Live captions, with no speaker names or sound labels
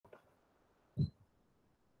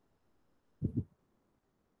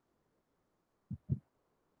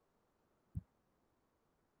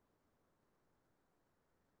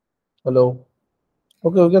Hello.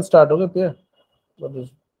 Okay, we can start. Okay, Priya. What is?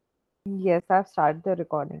 Yes, I've started the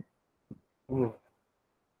recording. Hmm.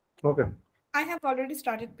 Okay. I have already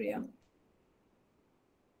started, Priya.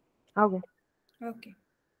 Okay. Okay.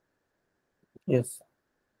 Yes.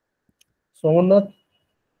 Somannath.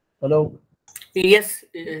 Hello. Yes,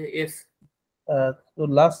 yes. So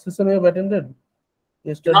last session you have attended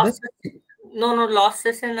yesterday. Last session, no, last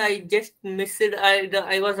session I just missed it.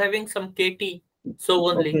 I was having some KT, so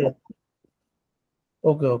only.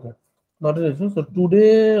 Okay. Okay. Not an issue. So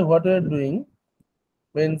today what we are doing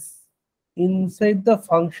means inside the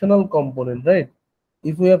functional component, right?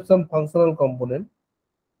 If we have some functional component,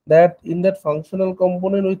 that in that functional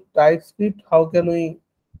component with TypeScript, how can we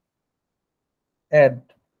add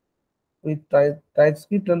with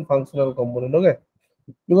TypeScript and functional component? Okay.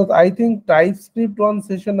 Because I think TypeScript one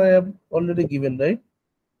session I have already given, right?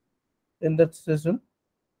 In that session.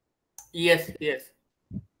 Yes, yes.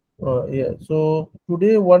 Yeah. So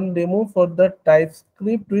today one demo for the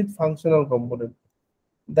TypeScript with functional component.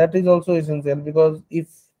 That is also essential because if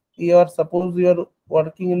you are suppose you are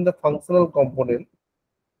working in the functional component,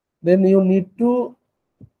 then you need to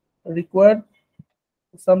require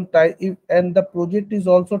some type if, and the project is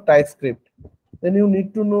also TypeScript. Then you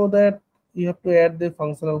need to know that you have to add the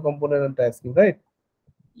functional component and TypeScript, right?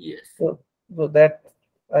 Yes. So that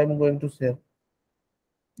I'm going to share.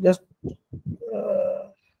 Just uh,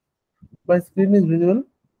 my screen is visible.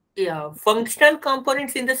 Yeah, functional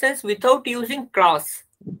components in the sense without using class.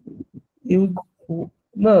 You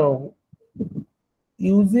no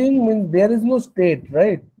using means there is no state,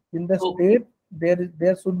 right? In the Okay, state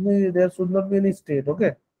there should not be any state.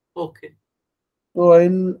 Okay, okay. so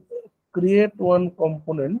I'll create one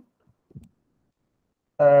component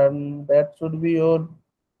and that should be your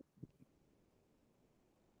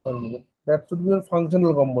that should be your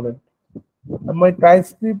functional component. And my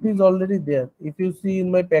TypeScript is already there. If you see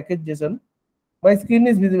in my package JSON, my screen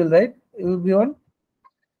is visible, right? Everyone,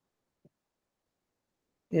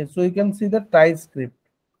 yes. So you can see the TypeScript.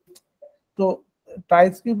 So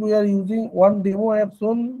TypeScript we are using one demo. I have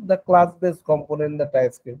shown the class-based component in the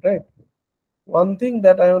TypeScript, right? One thing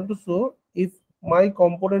that I want to show, if my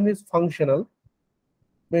component is functional,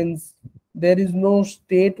 means there is no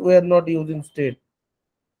state, we are not using state.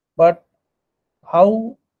 But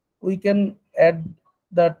how we can add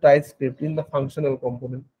the TypeScript in the functional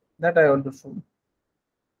component, that I want to show.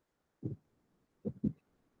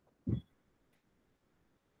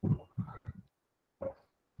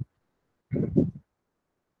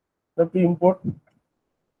 Have to import,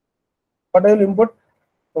 what I will import,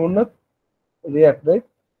 Somannath? React, right?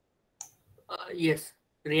 Yes,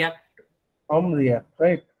 React. From React,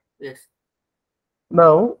 right? Yes.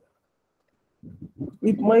 Now,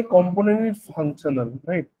 if my component is functional,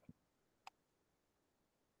 right?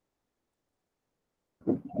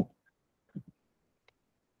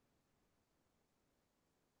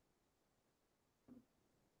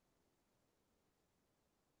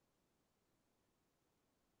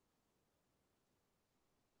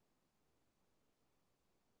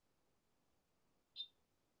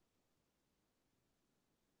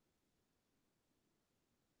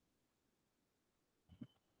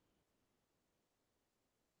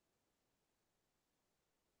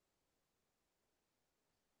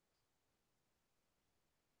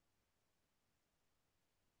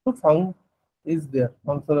 So func is there,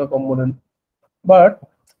 functional component. But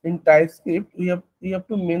in TypeScript, we have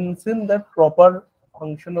to mention that proper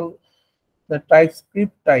functional, the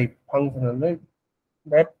TypeScript type functional, right?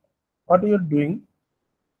 That what you are doing,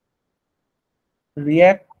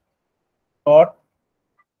 React dot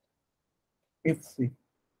fc,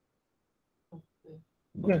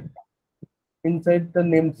 okay, inside the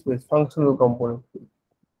namespace functional component.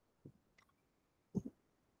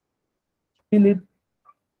 Still it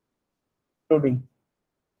loading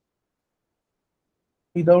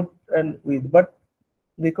without and with, but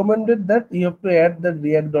recommended that you have to add the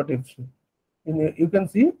react.fc. You can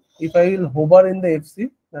see if I will hover in the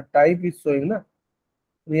fc, the type is showing na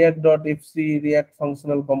react.fc, react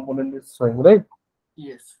functional component is showing, right?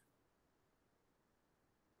 Yes.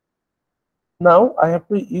 Now I have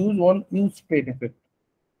to use one use state effect,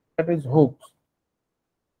 that is hooks.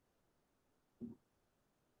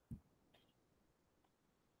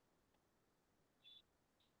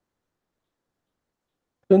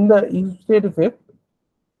 In the use state effect,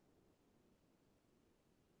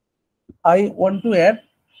 I want to add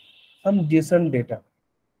some JSON data,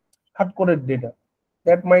 hard coded data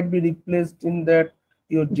that might be replaced in that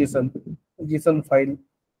your JSON file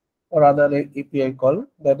or other API call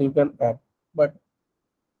that you can add. But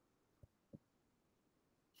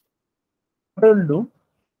what I will do,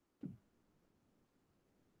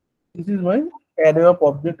 This is my array of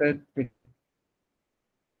object I take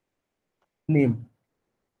name,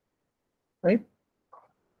 right?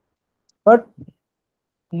 But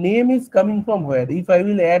name is coming from where? If I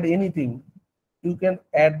will add anything, you can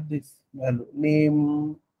add this value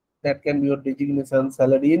name, that can be your designation,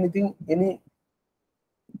 salary, anything, any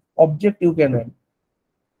object you can add.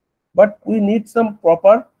 But we need some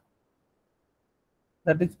proper,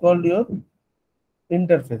 that is called your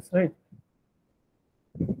interface, right?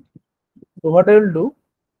 So what I will do,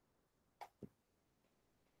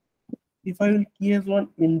 if I will create one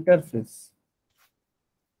interface,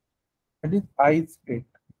 that is I state,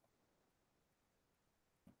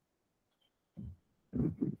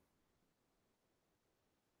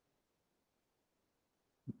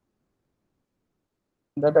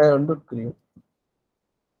 that I want to create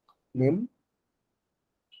name.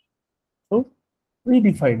 So we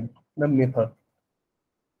define the method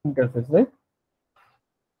interface, right?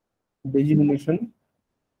 Designation,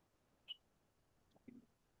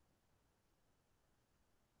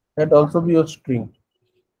 that also be your string,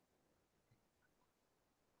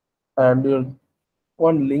 and your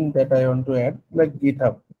one link that I want to add, like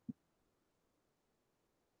GitHub,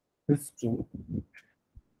 this string.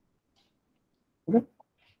 Okay.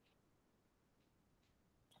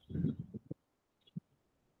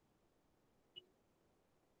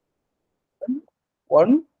 And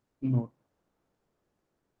one node,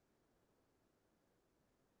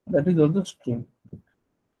 that is also string.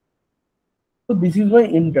 So this is my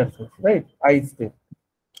interface, right? I state.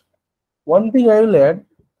 One thing I will add,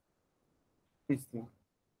 this thing.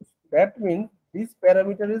 That means this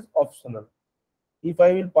parameter is optional. If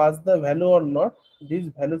I will pass the value or not, this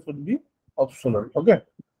value should be optional. Okay.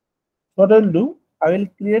 What I'll do, I will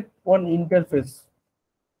create one interface,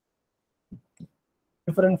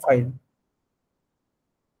 different file.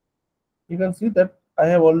 You can see that I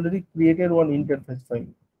have already created one interface file.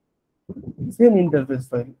 Same interface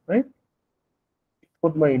file, right?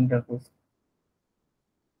 Put my interface.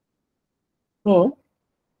 So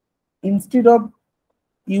instead of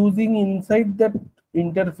using inside that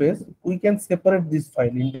interface, we can separate this file,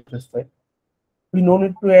 interface file. We no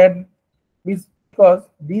need to add this, because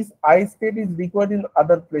this I state is required in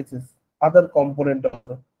other places, other component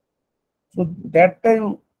also. So that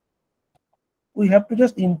time we have to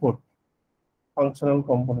just import functional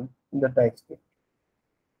component in the TypeScript.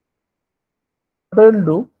 What I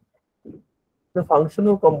will do, the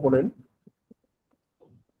functional component,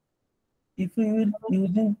 if you will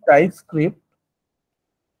using TypeScript,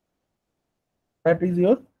 that is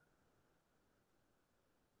your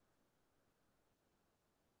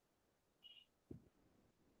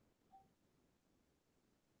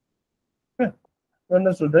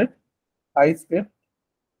understood, right? TypeScript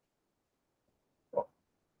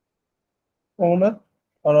owner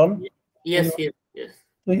or all. Yes, yes, yes.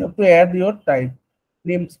 So you have to add your type,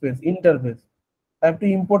 namespace, interface. I have to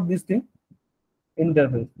import this thing,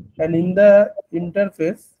 interface, and in the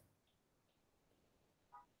interface,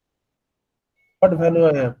 what value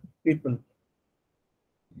I have? People.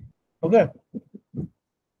 Okay.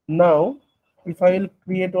 Now, if I will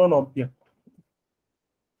create one object,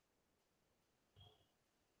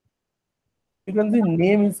 you can see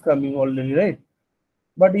name is coming already, right?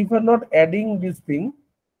 But if you're not adding this thing,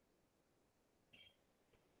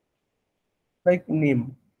 like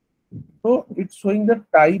name, so it's showing the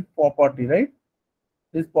type property, right?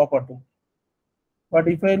 This property. But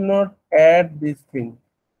if I will not add this thing,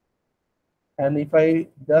 and if I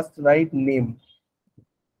just write name,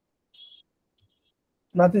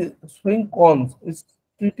 nothing, showing cons is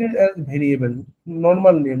treated as variable,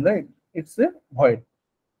 normal name, right? It's a void.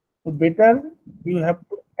 So better you have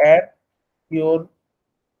to add your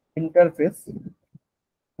interface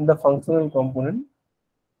in the functional component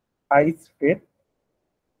I state,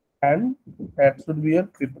 and that should be your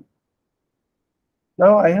triple.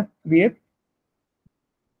 Now I have create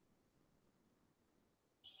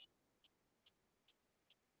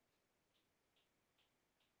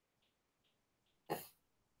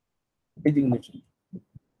designation.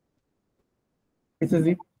 This is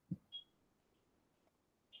it,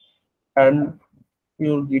 and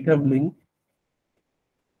your GitHub link.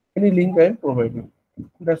 Any link I am providing.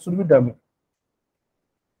 That should be dummy.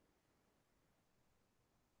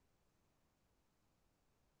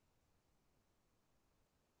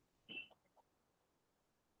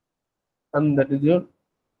 And that is your.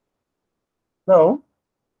 Now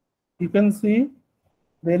you can see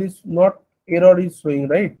there is not error is showing,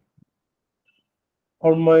 right?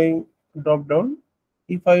 On my drop down.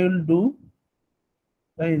 If I will do,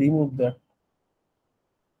 I remove that.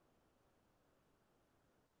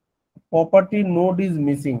 property node is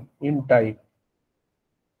missing in type.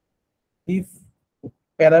 If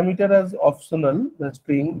parameter as optional, the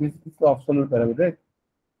string, this is the optional parameter, right?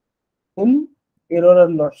 Then error are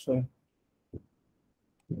not showing.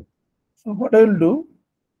 So what I will do,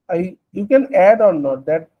 you can add or not,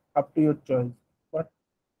 that up to your choice, but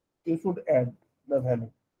you should add the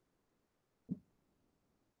value.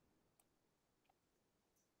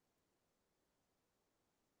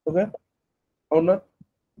 Okay, or not?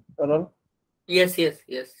 Or Yes, yes,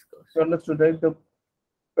 yes. you understood, right? The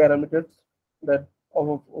parameters that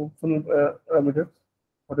of optional parameters.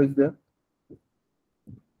 What is there?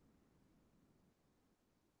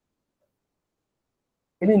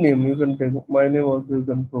 Any name you can take. My name also you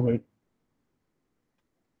can provide.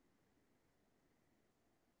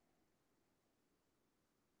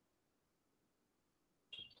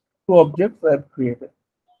 Two objects I have created.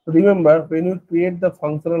 Remember, when you create the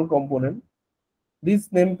functional component, this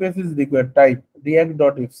namespace is required. Type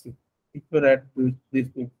react.fc. If you add this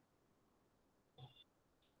thing,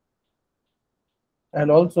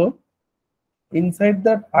 and also inside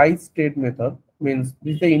that iState method means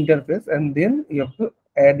this is the interface, and then you have to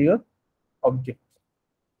add your objects.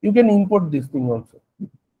 You can import this thing also.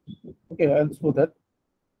 Okay, I'll show that.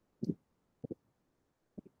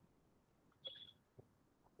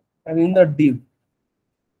 And in the div,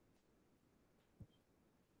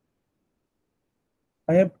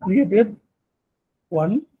 I have created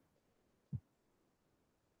one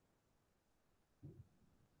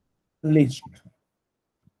list.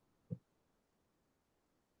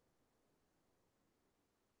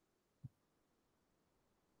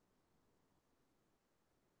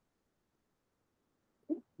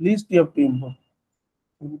 List you have to import.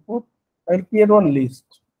 Import. I'll create one list.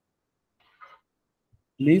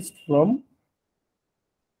 List from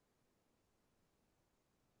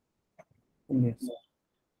list.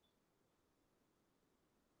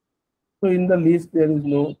 So in the list there is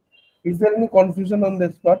no. Is there any confusion on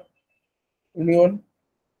this part? Anyone?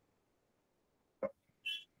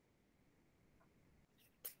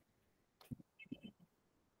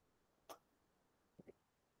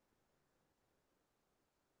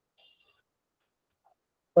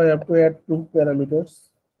 I have to add two parameters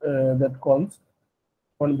that const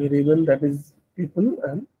one variable that is people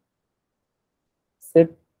and set.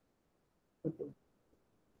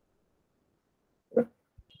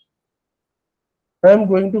 I am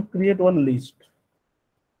going to create one list.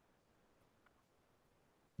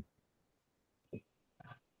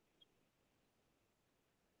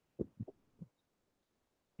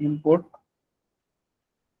 Import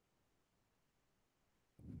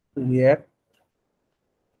React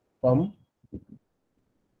from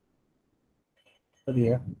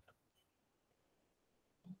React.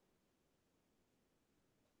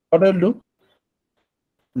 What I'll do?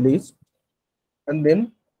 List and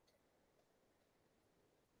then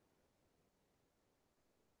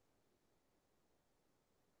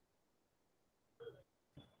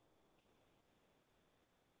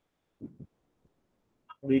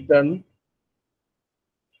return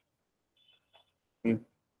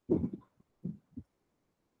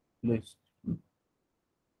list.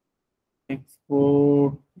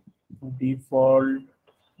 Export default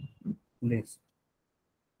list.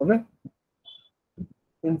 Okay.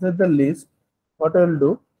 Inside the list, what I will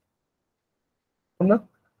do? What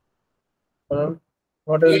I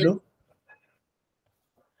will Yes. do?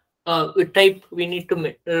 We type. We need to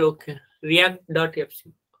make. Okay.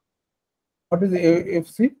 React.fc. What is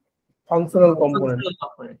FC? Functional component. Functional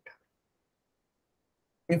component.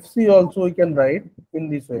 FC also we can write in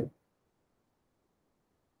this way.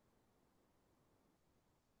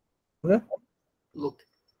 Okay. Okay.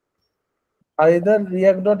 Either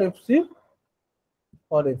react.fc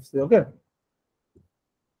or FC. Okay.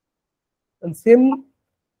 And same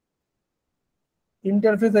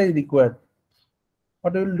interface I require.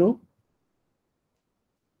 What I will do?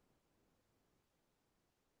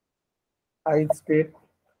 I state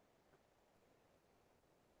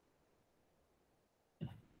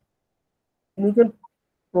you can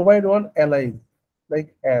provide one alias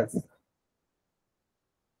like as.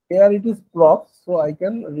 Here it is props, so I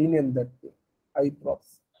can rename that I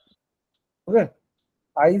props. Okay.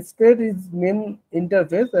 I state is main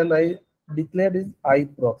interface and I declared is I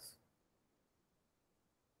props.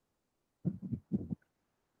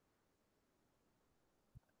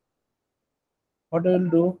 What I will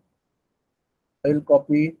do? I will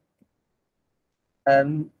copy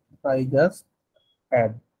and I just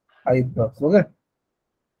add I props. Okay.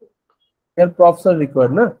 Here props are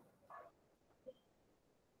required, na?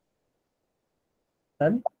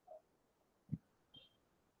 And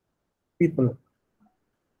people.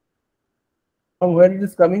 From where it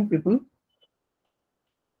is coming, people?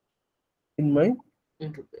 In my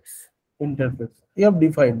Interface. interface. You have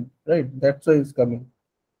defined, right? That's why it's coming.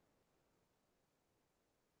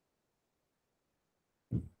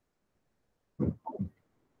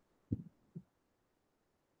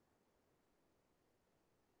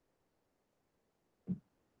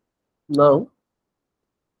 Now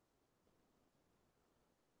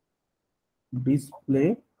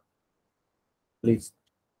display list.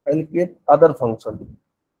 I'll create other function.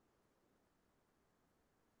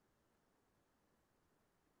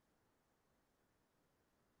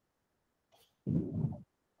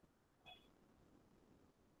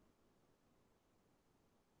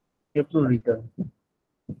 You have to return.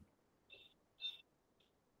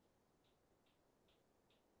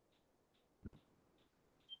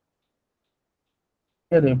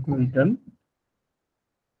 Here you have to return.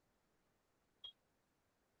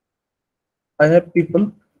 I have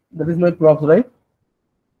people. That is my props, right?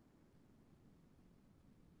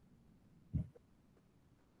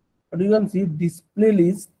 But you can see display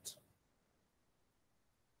list.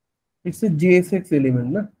 It's a JSX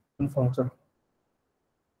element, na? Function.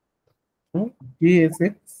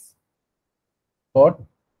 JSX dot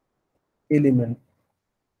element.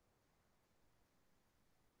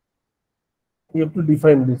 You have to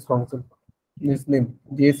define this function, this name,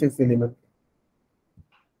 JSX element.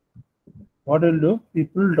 What will do?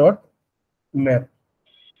 People dot map.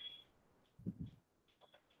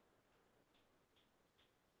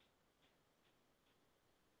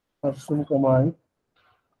 Person command.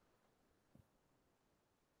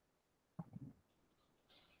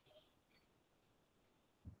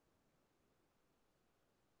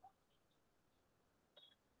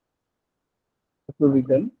 To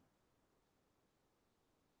return.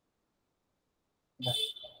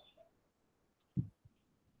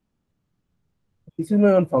 This is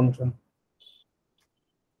my own function.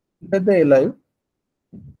 Let the alive.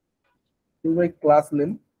 This is my class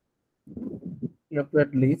name. You have to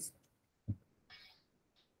at least.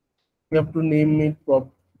 You have to name it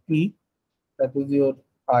prop P. That is your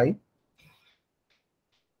I.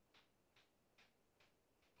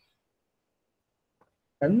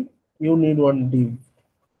 And you need one div.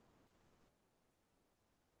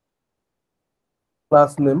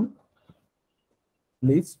 Class name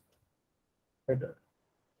list header.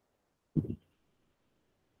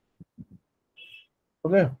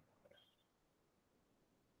 Okay.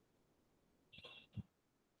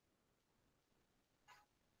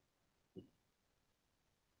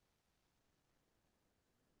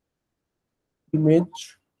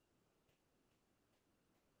 Image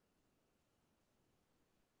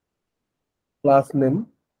class name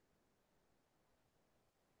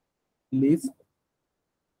list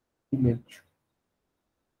image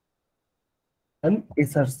and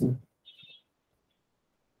src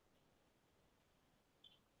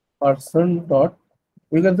person dot,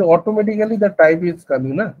 you can say automatically the type is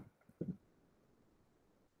coming na,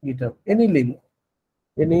 GitHub, any link,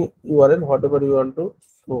 any URL, whatever you want to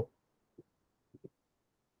show.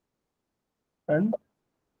 And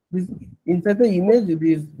this inside the image,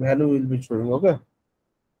 this value will be showing. Okay.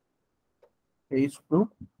 H2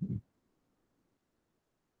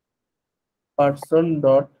 person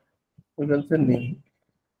dot, you can say name,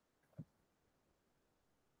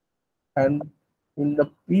 and in the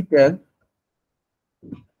p tag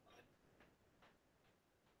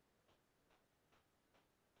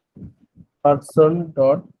person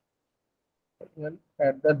dot, and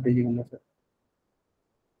add the designation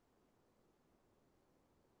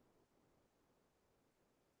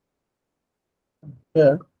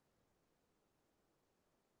here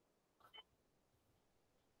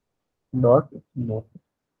dot no.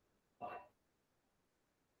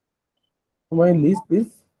 My list is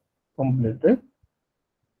completed.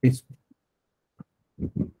 List.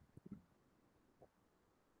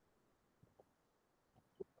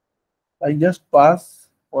 I just pass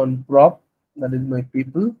on prop, that is my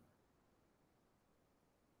people.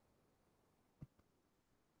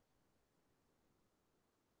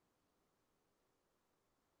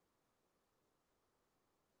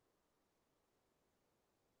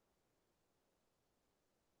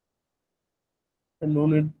 And no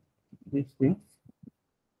need these things,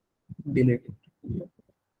 delete it.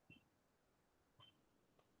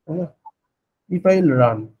 Okay. If I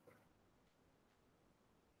run,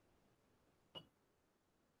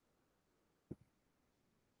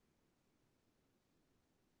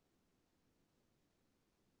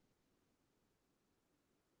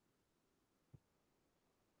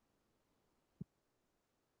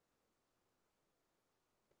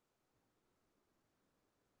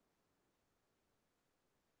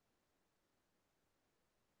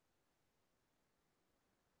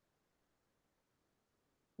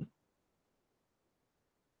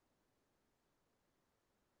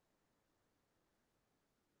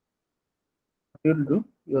 you'll do,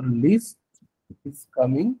 your list is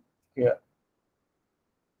coming here.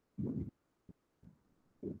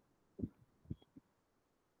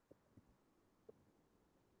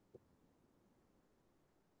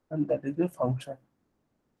 And that is a function,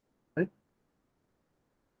 right?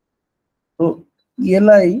 So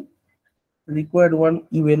ELI required one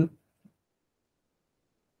eval.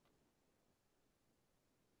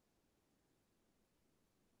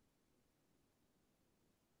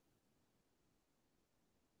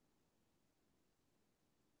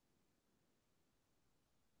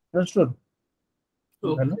 Understood?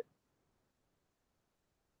 Okay. Value.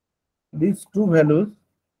 These two values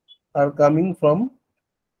are coming from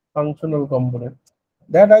functional component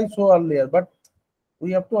that I saw earlier, but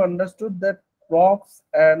we have to understood that props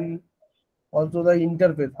and also the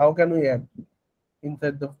interface. How can we add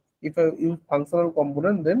inside the, if I use functional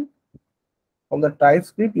component, then on the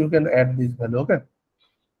TypeScript you can add this value. Okay.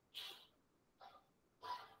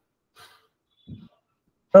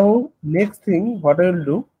 Now next thing, what I will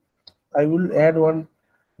do, I will add one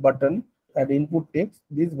button at input text.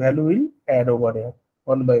 This value will add over here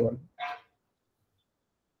one by one.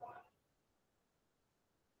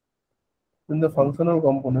 In the functional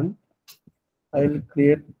component, I will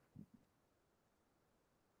create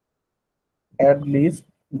add list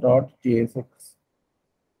dot tsx.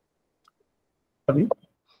 Sorry,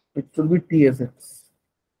 it should be tsx.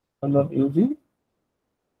 I'm not using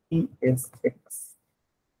tsx.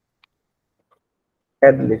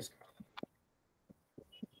 Add list.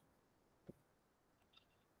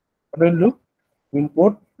 What will do?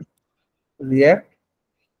 Import React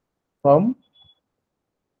from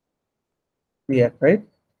React, right?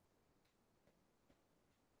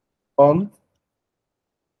 On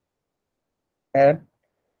add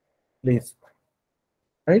list,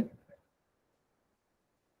 right?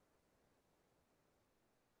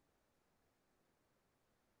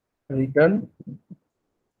 Return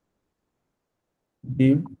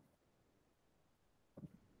div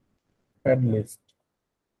add list.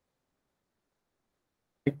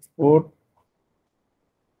 Export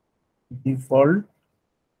default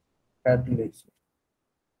add list.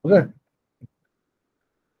 Okay.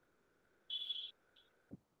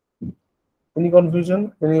 Any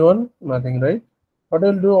confusion? Anyone? Nothing, right? What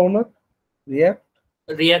will do, owner? React.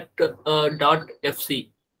 React dot fc.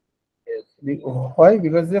 Why?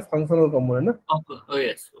 Because it's a functional component. Na? Okay. Oh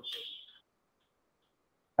yes.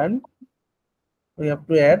 And we have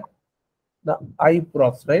to add the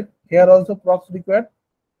iProps, right? Here also props required.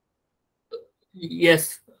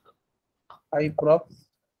 Yes. iProps.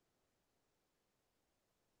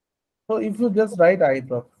 So if you just write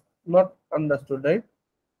iProps, not understood, right?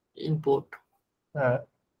 Import.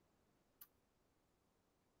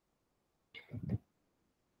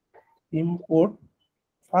 Import.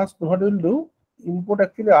 First, what we'll do? Import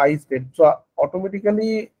actually I state. So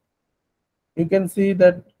automatically you can see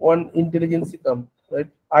that one intelligence comes, right?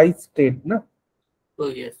 I state, na? Oh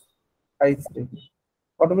yes. I state.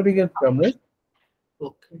 Automatically come, right?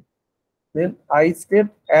 Okay. Then I state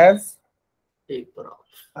as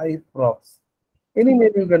iProps. iProps. Any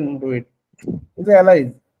name you can do it. It's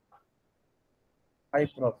allies.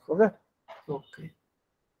 iProps, okay? Okay.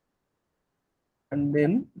 And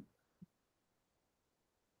then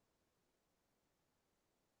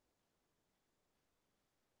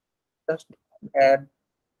just add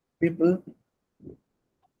people,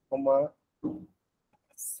 comma,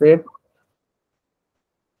 set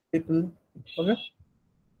people, okay?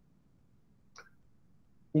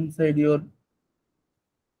 Inside your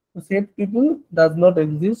set people does not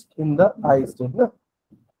exist in the I state, no?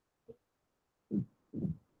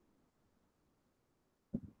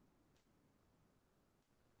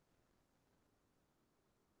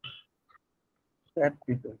 Add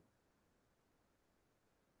people.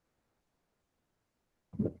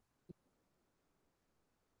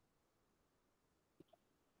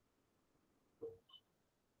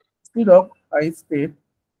 Instead of I state,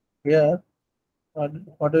 here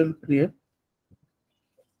what I will create,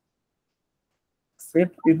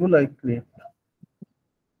 set people I create.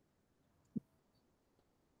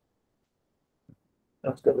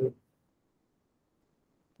 Just a minute.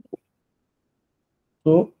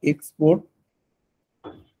 So export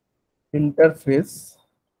interface,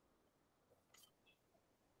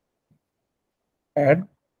 add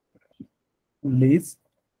list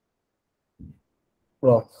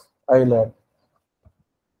props. I'll add.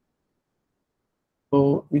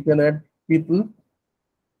 So we can add people.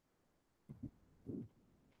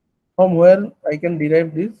 From where I can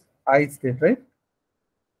derive this I state, right?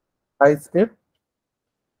 I state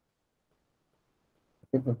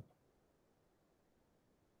people.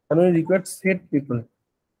 and we require set people.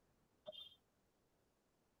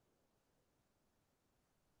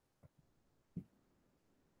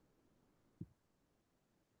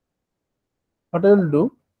 What I will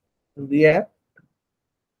do, React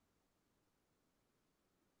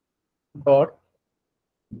dot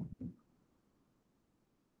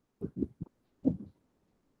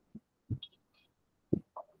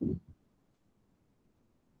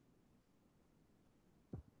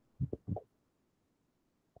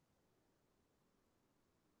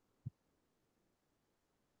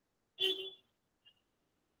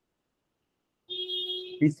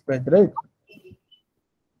dispatch, right?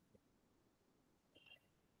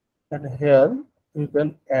 And here you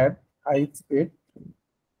can add iSpec.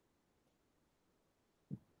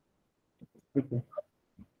 Okay.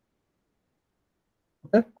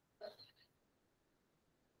 Okay.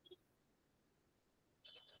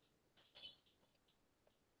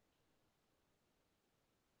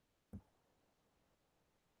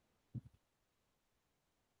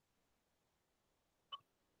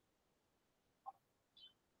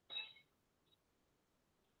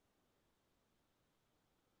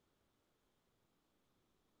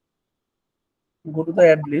 Go to the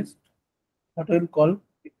add list. What I will call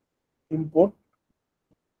import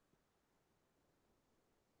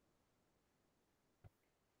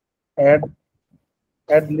add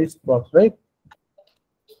list props, right?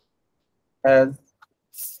 As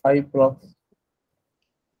I props.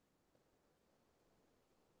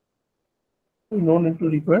 We no need to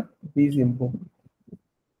require these import.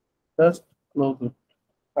 Just close it.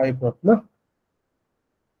 I prop, no?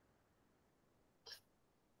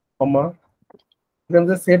 Comma. You can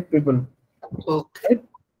just set people. Okay. Right?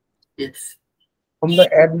 Yes. From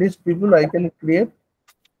the add list people, I can create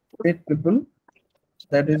set people.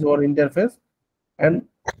 That is our interface. And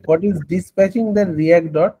what is dispatching the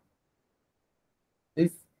React dot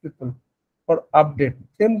is people for update.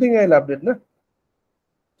 Same thing I'll update, na?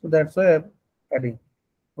 So that's why I'm adding.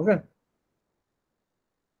 Okay.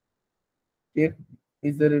 Check,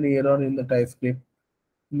 is there any error in the TypeScript?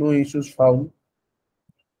 No issues found.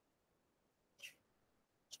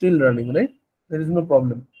 Still running, right? There is no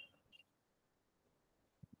problem.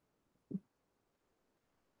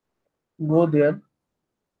 Go there.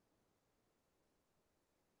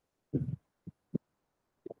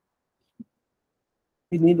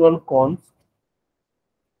 We need one const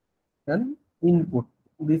and input.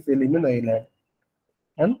 This element I'll add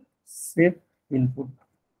and set input.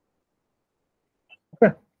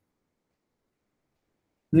 Okay.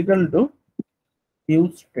 Equal to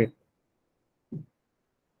use state.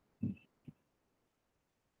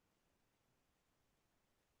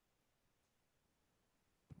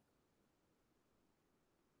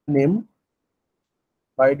 Name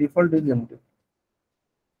by default is empty.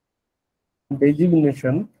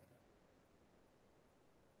 Designation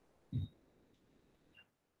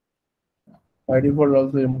by default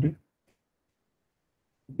also empty.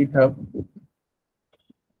 GitHub,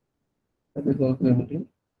 that is also empty.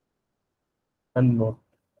 And node,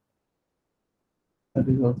 that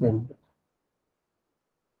is also empty.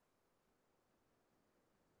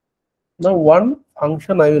 Now one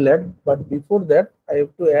function I will add, but before that I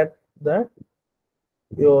have to add the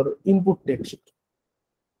your input text.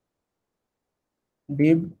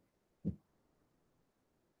 Div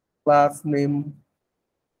class name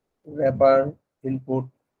wrapper input,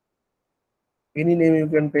 any name you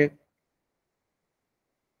can take.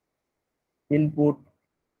 Input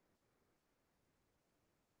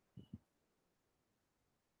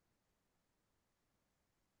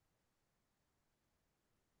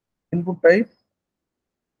input type,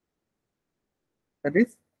 that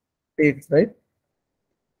is text, right?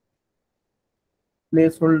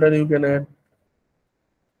 Placeholder you can add.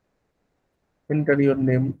 Enter your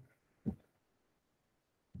name.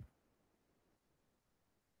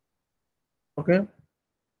 Okay.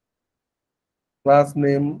 Class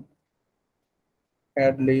name,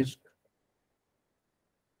 add list,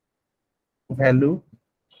 value.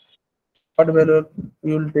 What value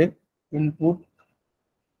you will take? Input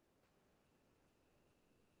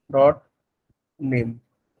dot name,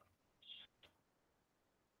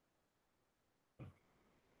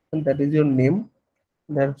 and that is your name.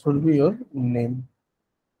 That should be your name.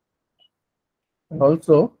 And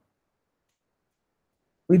also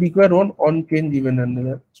we require one on change event,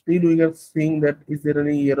 and still we are seeing that is there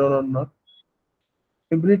any error or not.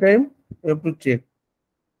 Every time you have to check.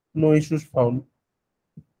 No issues found.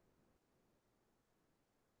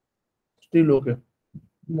 Still okay.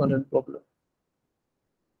 Not a problem.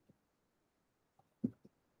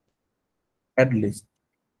 Add list.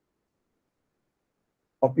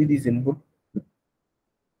 Copy this input.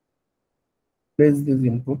 place this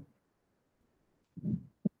input.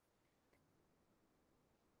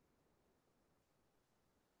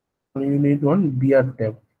 You need one BR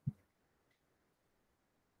tag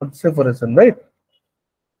for separation, right?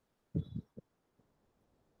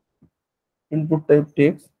 Input type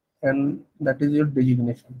text, and that is your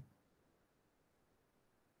designation.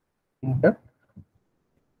 Enter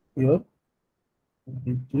your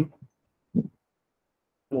designation.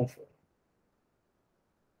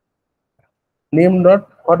 Name dot,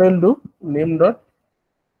 what I will do? Name dot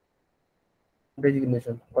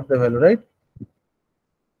designation. What the value, right?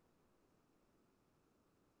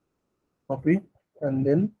 Copy and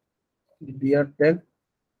then the BR tag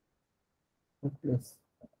place.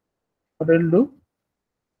 What I will do?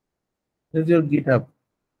 This is your GitHub.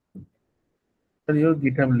 This is your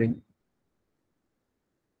GitHub link.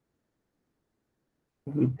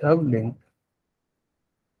 GitHub link.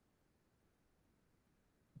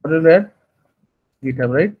 What is that?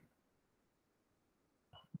 GitHub, right?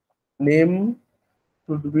 Name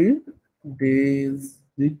should be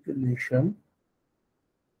designation,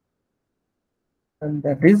 and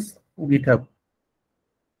that is GitHub.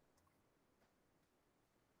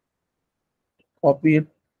 Copy it,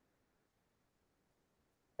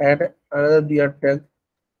 add another BR tag,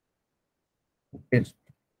 paste.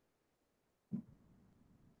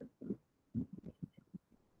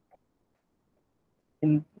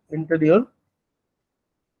 Enter your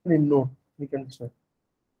node, we can say.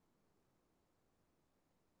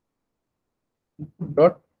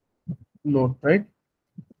 Dot node, right?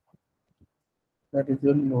 That is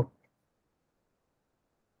your node.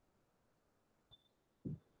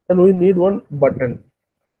 And we need one button.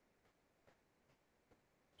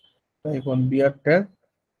 Type on BR tag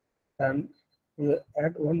and we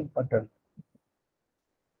add one button.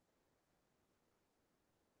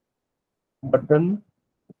 Button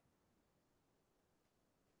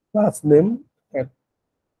class name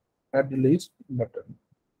add list button.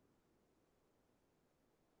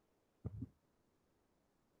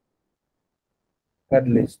 Add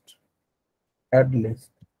list. Add list.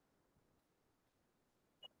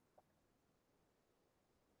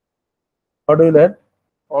 How do you add?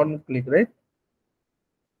 On click, right?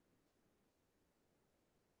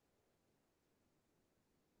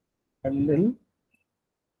 And then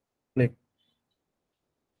click.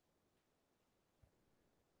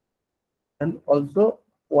 And also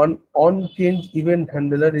one on change event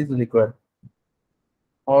handler is required.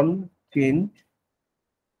 On change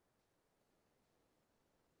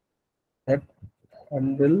that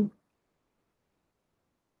handle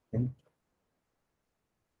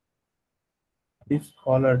is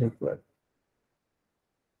all are required.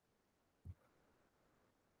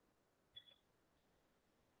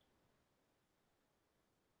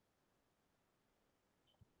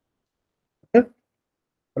 Okay.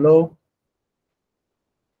 Hello.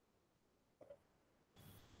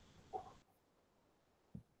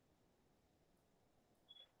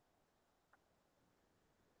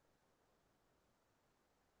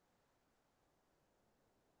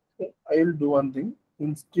 I will do one thing.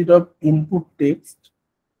 Instead of input text,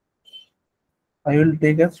 I will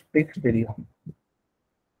take as text area.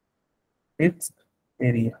 Text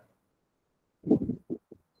area.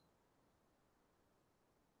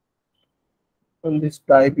 And this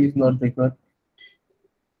type is not required.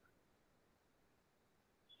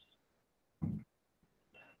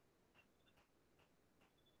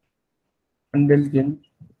 Handle change.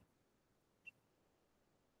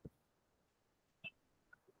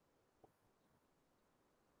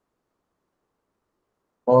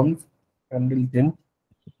 Forms handle change.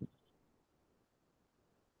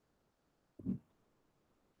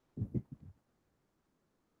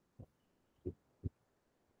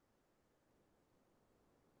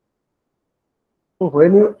 So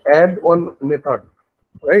when you add one method,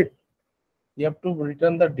 right, you have to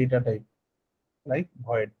return the data type like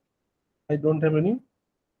void. I don't have any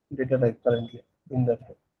data type currently in that.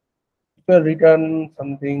 If I return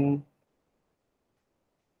something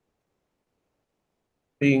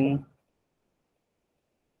string,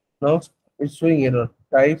 now it's showing error.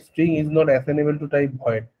 Type string is not assignable to type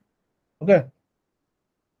void. Okay.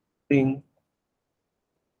 String.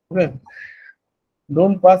 Okay.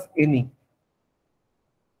 Don't pass any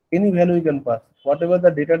value you can pass. Whatever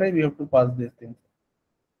the data type, you have to pass these things.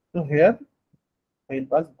 So here I will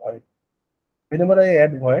pass void. Whenever I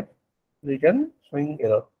add void, return showing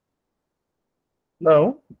error.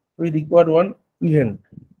 Now we require one event.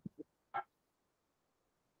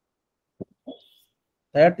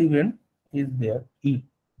 That event is there, E.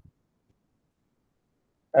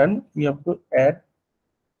 And you have to add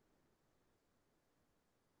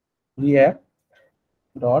React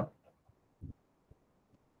dot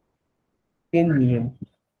change event.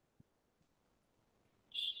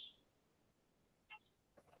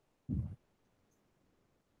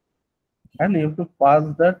 And you have to pass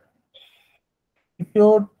that. If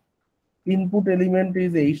your input element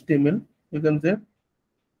is HTML, you can say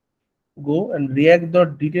go and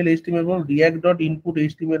react.detail HTML or react.input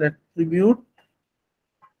HTML attribute,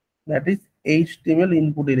 that is HTML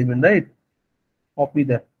input element, right? Copy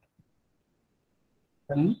that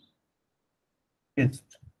and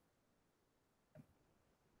paste.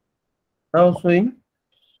 Now showing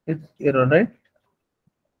it's error, right?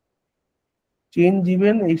 Change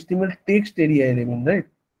event HTML text area element, right?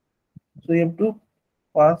 So you have to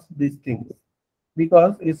pass these things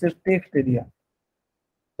because it's a text area.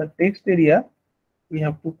 The text area we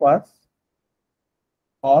have to pass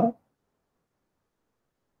or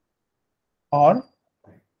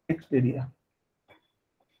text area.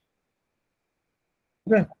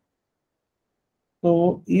 Okay.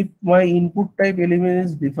 So if my input type element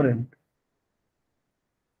is different,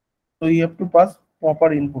 so you have to pass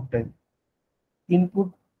proper input type.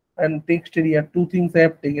 Input and text area, two things I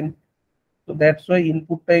have taken. So that's why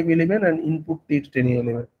input type element and input text area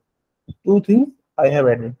element. Two things I have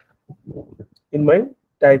added in my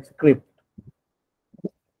TypeScript.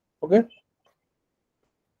 Okay.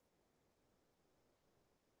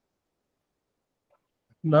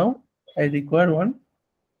 Now I require one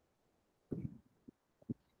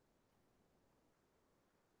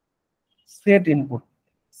set input.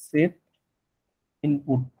 Set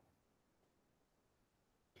input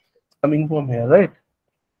coming from here, right?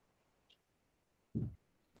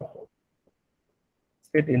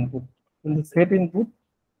 Set input. In the set input,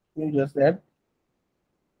 you just add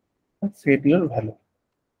set your value.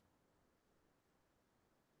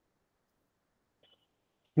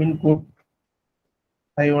 Input,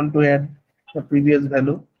 I want to add the previous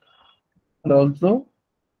value, and also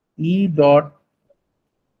e dot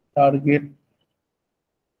target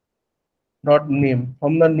dot name.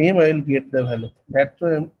 From the name I will get the value. That's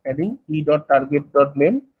why I'm adding e dot target dot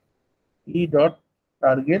name, e dot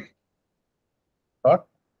target dot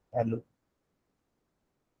value.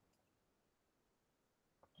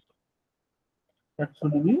 That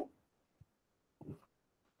should be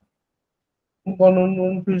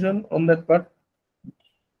confusion on that part.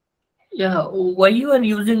 Yeah, why you are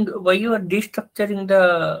destructuring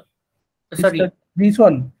the sorry, This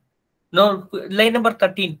one. no, line number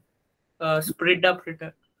 13. Spread up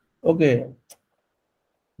return. Okay.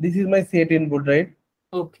 This is my set input, right?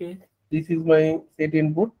 Okay. This is my set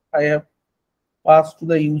input. I have passed to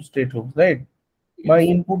the use state hooks, right? My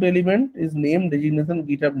input element is name, designation,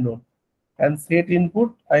 GitHub node. And set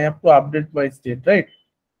input, I have to update my state, right?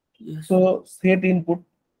 Yes. So set input,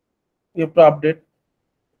 you have to update.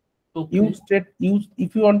 Okay. Use state, use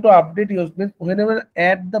if you want to update your state, whenever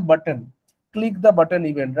add the button, click the button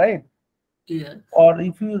event, right? Yeah. Or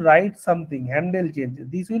if you write something, handle change,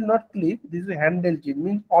 this will not click, this is handle change,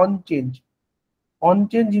 means on change. On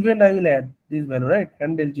change event, I will add this value, right?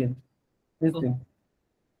 Handle change, this thing.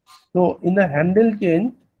 So in the handle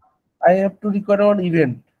change, I have to record one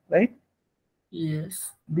event, right?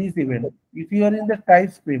 Yes. This event. If you are in the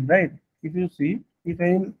TypeScript, right? If you see, if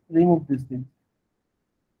I will remove this thing.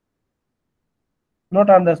 Not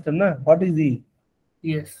understand, na? What is E?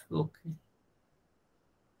 Yes. Okay.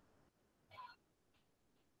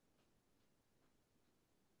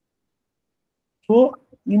 So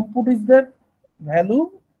input is that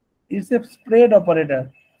value is a spread operator.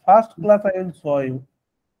 First class I will show you.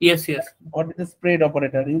 Yes. Yes. What is the spread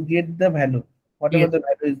operator? You get the value, whatever Yes. the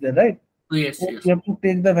value is there, right? Yes. So Yes. you have to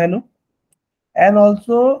take the value, and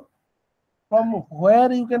also from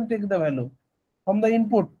where you can take the value from the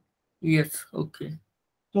input. Yes. Okay.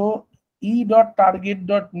 So e dot target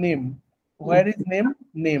dot name. Where is name?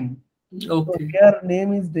 Name. So Okay. here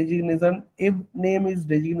name is designation. If name is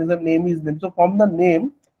designation, name is name. So from the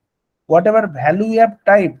name, whatever value you have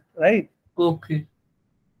typed, right? Okay.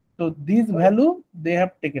 So this value they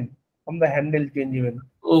have taken from the handle change event.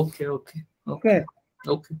 Okay. Okay. Okay.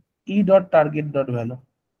 Okay. E dot target dot value.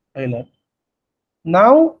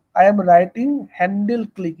 Now I am writing handle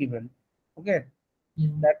click event. Okay.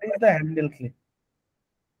 That is the handle click.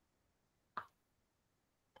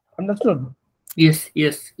 Understood? Yes.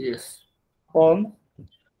 Yes. Yes. On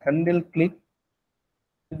handle click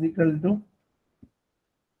is equal to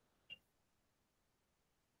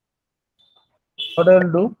what I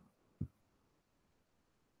will do?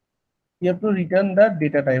 You have to return the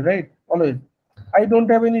data type, right? Always. I don't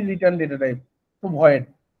have any return data type. So void.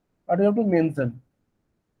 But you have to mention,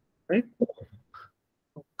 right?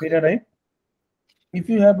 Data type. If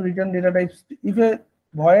you have return data types, if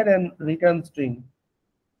void and return string,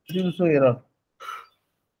 it will show error.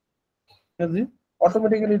 You see,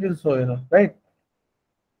 automatically it will show error, right?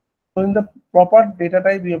 So in the proper data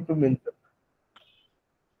type, we have to mention.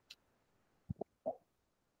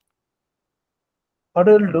 What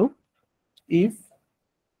we will do, if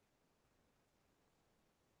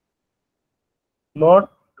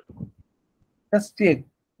not, just check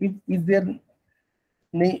if is there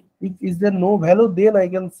if is there no value, then I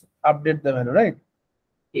can update the value, right?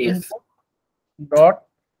 Yes. Input dot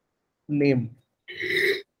name.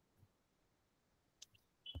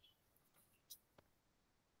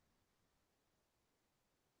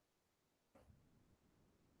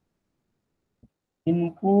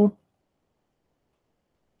 Input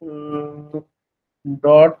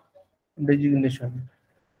dot designation.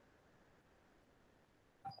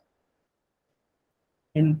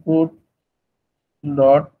 Input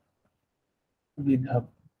dot GitHub.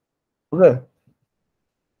 Okay,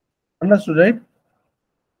 understood, right?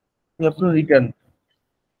 You have to return.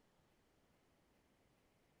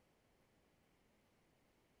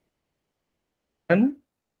 And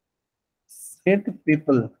set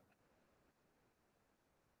people.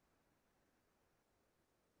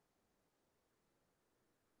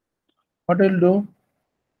 What will do?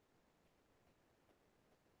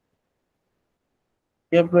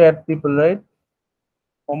 You have to add people, right?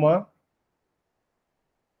 Comma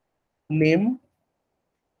name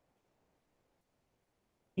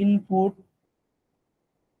input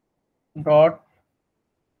dot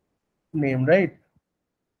name, right?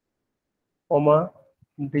 Comma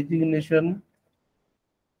designation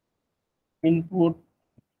input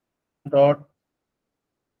dot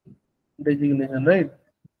designation, right?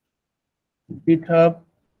 GitHub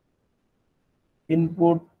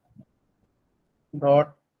input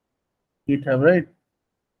dot GitHub, right?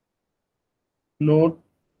 Node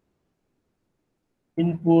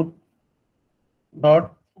input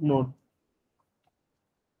dot node.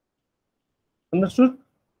 Understood?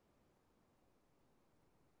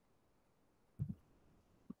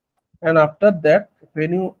 And after that,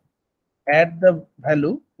 when you add the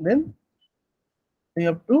value, then you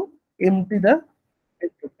have to empty the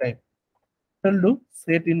input type. Will do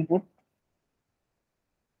set input,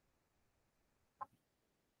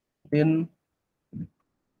 then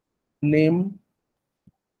name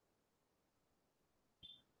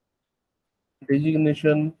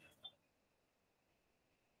designation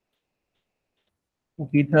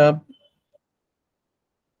GitHub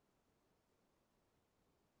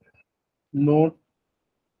node,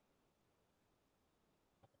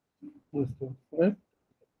 right?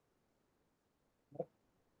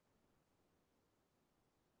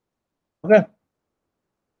 Okay,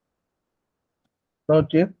 now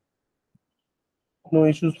check. No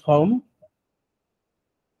issues found.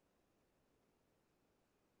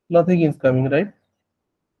 Nothing is coming, right?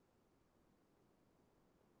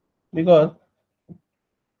 Because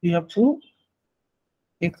you have to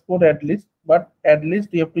export at least, but at least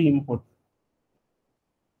you have to import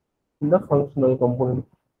in the functional component.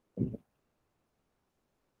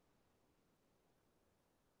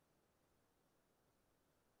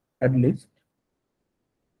 At least,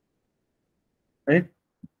 right?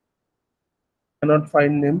 Cannot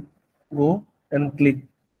find name. Go and click.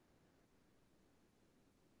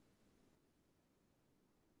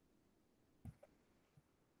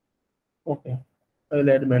 Okay, I will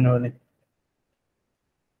add manually.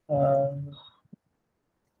 Uh,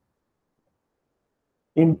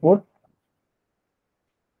 Import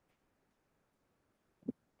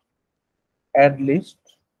add list.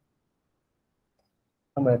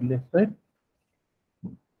 Some add list, right?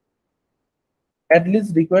 Add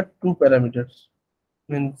list require two parameters.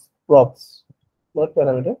 Means props, not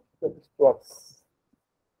parameter, but it's props.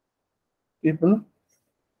 People,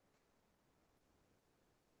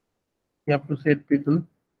 you have to set people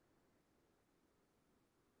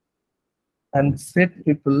and set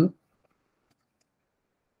people.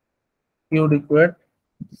 You require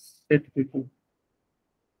set people.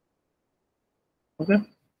 Okay.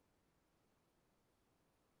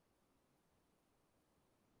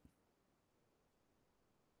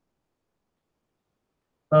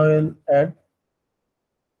 Now I'll add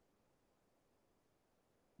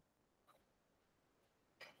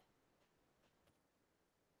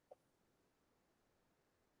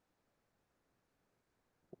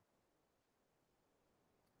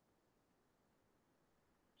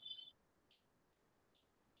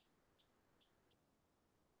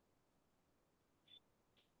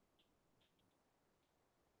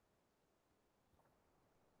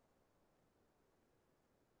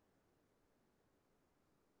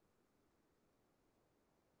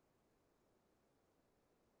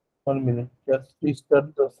 1 minute. Just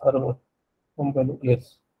restart the server. Company.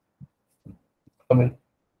 Yes. Coming.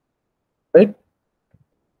 Right?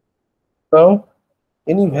 Now,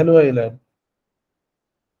 any value I'll add.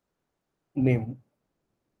 Name.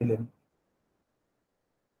 Name.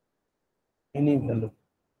 Any value.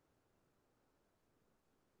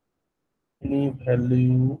 Any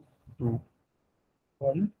value to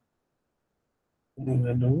 1. Any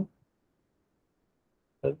value.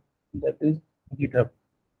 That is GitHub.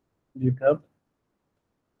 GitHub.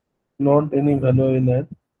 Not any value in that.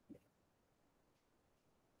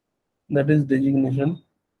 That is designation.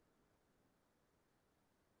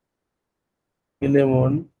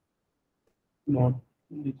 LM1. Not.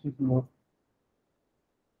 This is not.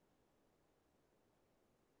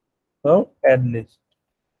 Now add list.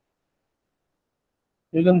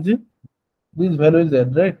 You can see this value is there,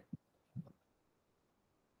 right?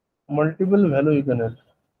 Multiple value you can add.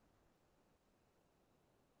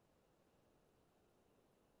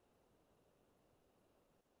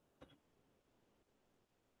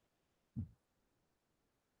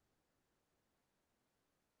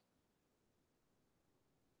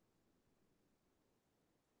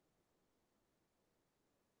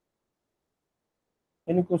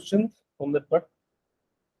 Any questions on that part?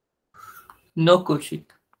 No, Kaushik.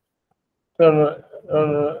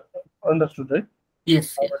 Understood, right?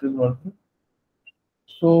 Yes, How yes. it is working.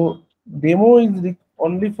 So demo is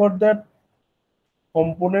only for that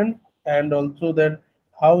component, and also that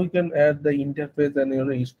how we can add the interface and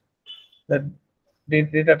that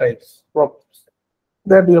data types props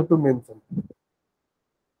that you have to mention.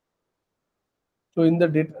 So in the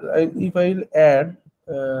data, if I will add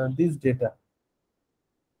this data,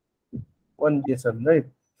 one JSON, right?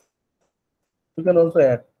 You can also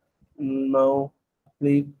add. Now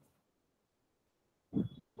click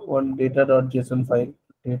one data.json file,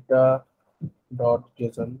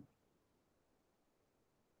 data.json.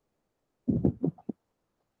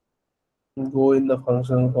 Go in the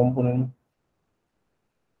functional component.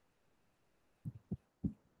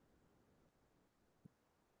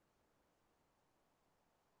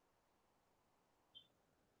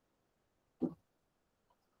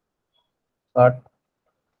 Start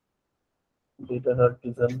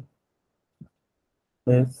data.json.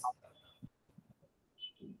 Yes,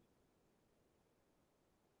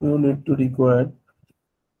 you need to require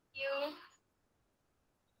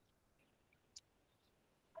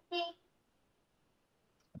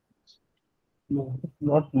no,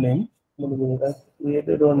 not name. That's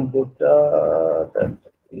created on data.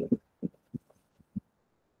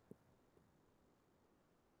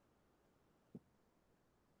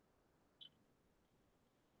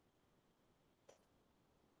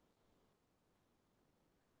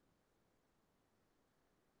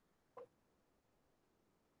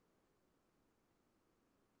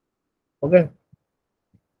 Okay.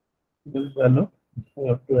 This value you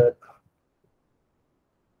have to add.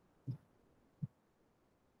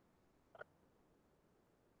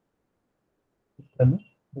 Value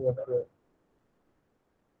you have to add.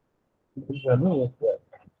 This value you have to add.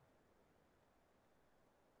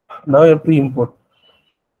 Now you have to import.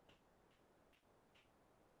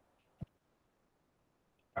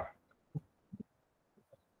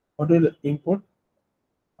 What will import?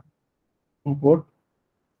 Import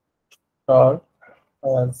star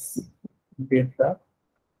as data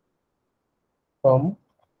from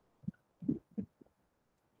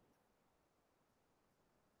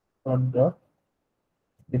dot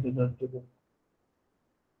data.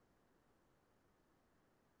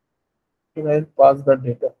 Then I'll pass the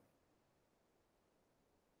data.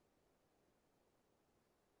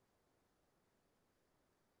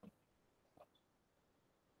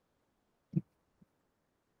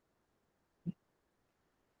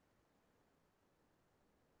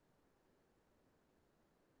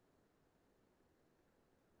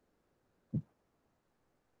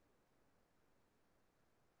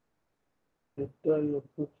 Data you have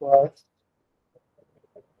to pass.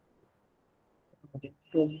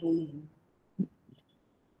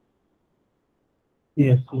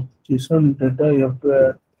 Yes, JSON data you have to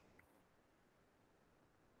add.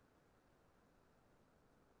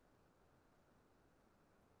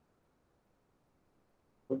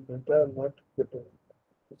 Data not data.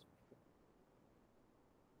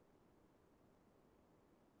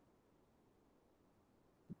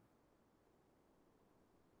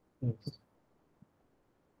 Yes.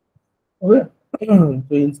 Okay. So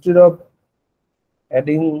instead of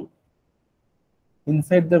adding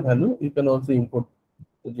inside the value, you can also import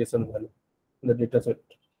the JSON value in the data set.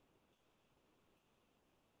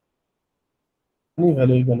 Any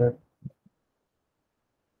value you can add.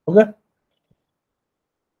 Okay.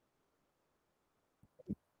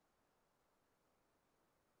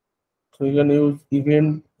 So you can use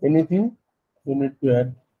event, anything, you need to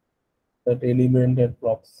add that element and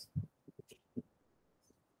props.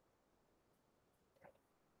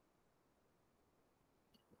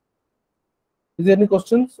 Is there any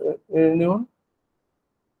questions? Anyone?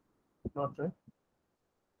 Not right.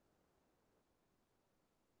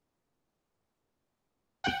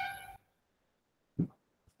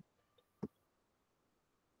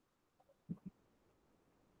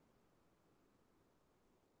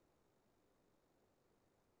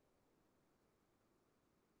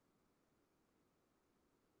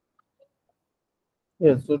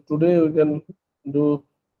 Yes, so today we can do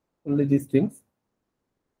only these things,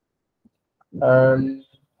 and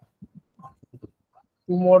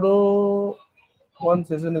tomorrow one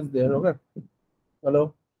session is there. Okay.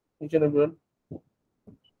 Hello, each and everyone.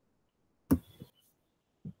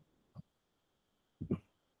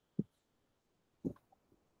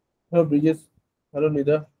 Hello, Bridges. Hello,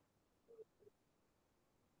 Nida.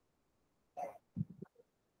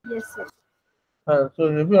 Yes, sir.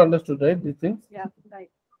 So have you understood, right, these things? Yeah, right.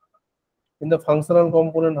 In the functional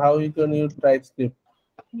component, how you can use TypeScript.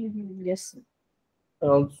 Yes, sir.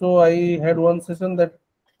 And also, I had one session that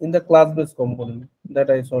in the class-based component that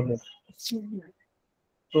I saw it.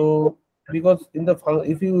 So because in the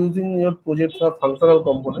if you using your project for functional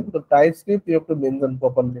component, the TypeScript you have to mention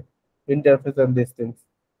properly, interface and these things.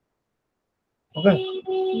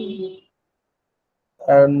 Okay.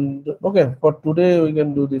 And okay, for today we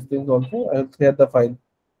can do these things also. I'll share the file.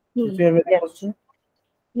 If you have any question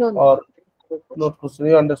No, no. or not question,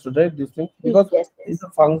 you understood, right? These things because Yes, it's a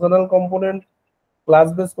functional component,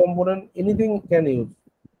 class-based component, anything can use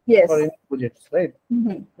yes. for any projects, right?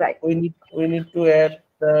 Right. We need to add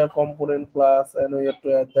the component class and we have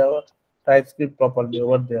to add the TypeScript properly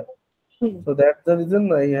over there. So that's the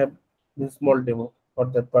reason I have this small demo for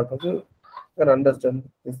that purpose. You can understand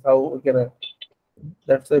this how we can add.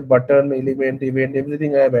 That's a button, element, event,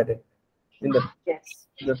 everything I have added in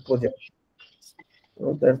that project.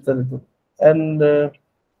 So that's the reason. And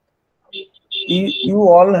you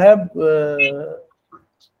all have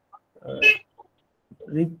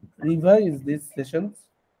revised these sessions,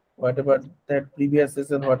 whatever that previous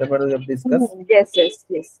session, whatever we have discussed.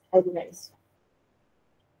 Yes. I realize.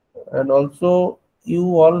 And also you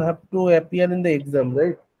all have to appear in the exam,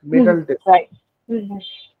 right? Metal test. Right.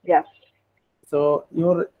 Yeah. So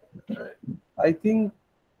your I think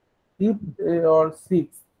fifth or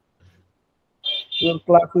sixth, your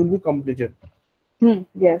class will be completed.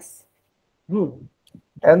 Yes.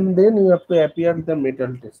 And then you have to appear the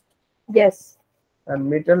metal test. Yes. And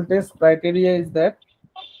metal test criteria is that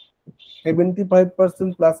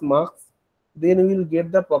 75% plus marks, then you will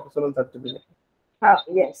get the professional certificate.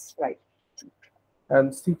 Yes. Right.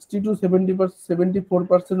 And 60 to 70%,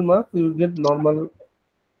 74% marks, you will get normal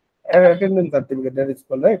attendance certificate, that is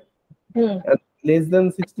called, right? And less than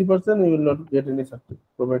 60%, you will not get any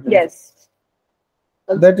certificate. Yes.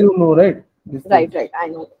 That you know, right? Right. I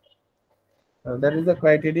know. That is the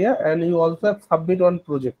criteria, and you also have submit one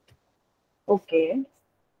project. Okay.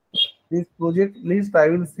 This project list I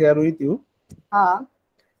will share with you.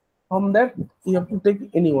 From that, you have to take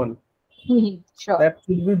anyone. Sure. That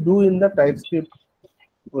should be do in the TypeScript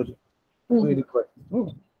project. We require.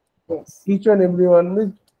 Yes. Each and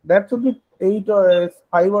everyone, that should be 8 or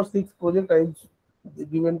 5 or 6 project I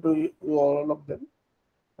given to you, all of them,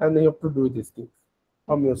 and you have to do these things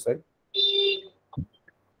from your side.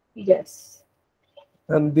 Yes.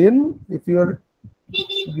 And then if you are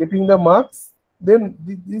getting the marks, then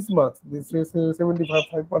these marks, this is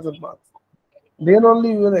 75% marks, then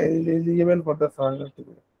only you are eligible for the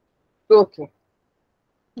certificate. Okay.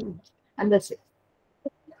 Understood.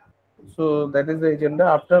 So that is the agenda.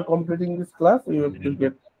 After completing this class, you have to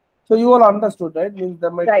get. So you all understood, right? Means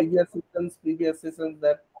that my previous sessions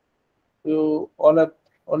that you all have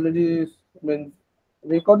already means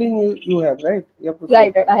recording you have, right? You have to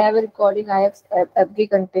Right. I have a recording. I have every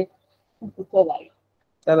content to provide.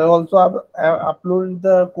 and I also have uploaded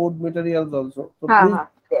the code materials also. So please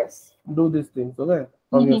Yes. do these things, okay,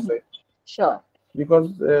 from your side. Sure.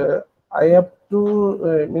 Because I have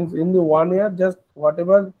to means in the 1 year, just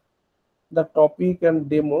whatever the topic and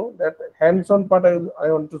demo, that hands-on part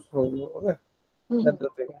I want to show you, okay. That's the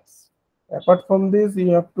thing. Apart from this,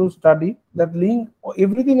 you have to study that link.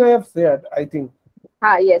 Everything I have shared, I think.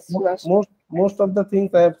 Yes. Most of the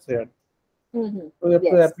things I have shared. So you have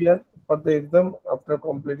to appear for the exam after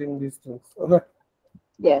completing these things. Okay.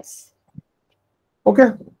 Yes.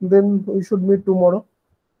 Okay. Then we should meet tomorrow.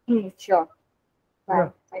 Sure.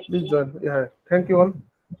 Bye. Yeah. Please join. Yeah. Thank you all.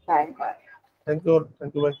 Bye. Thank you all.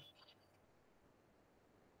 Thank you. Bye.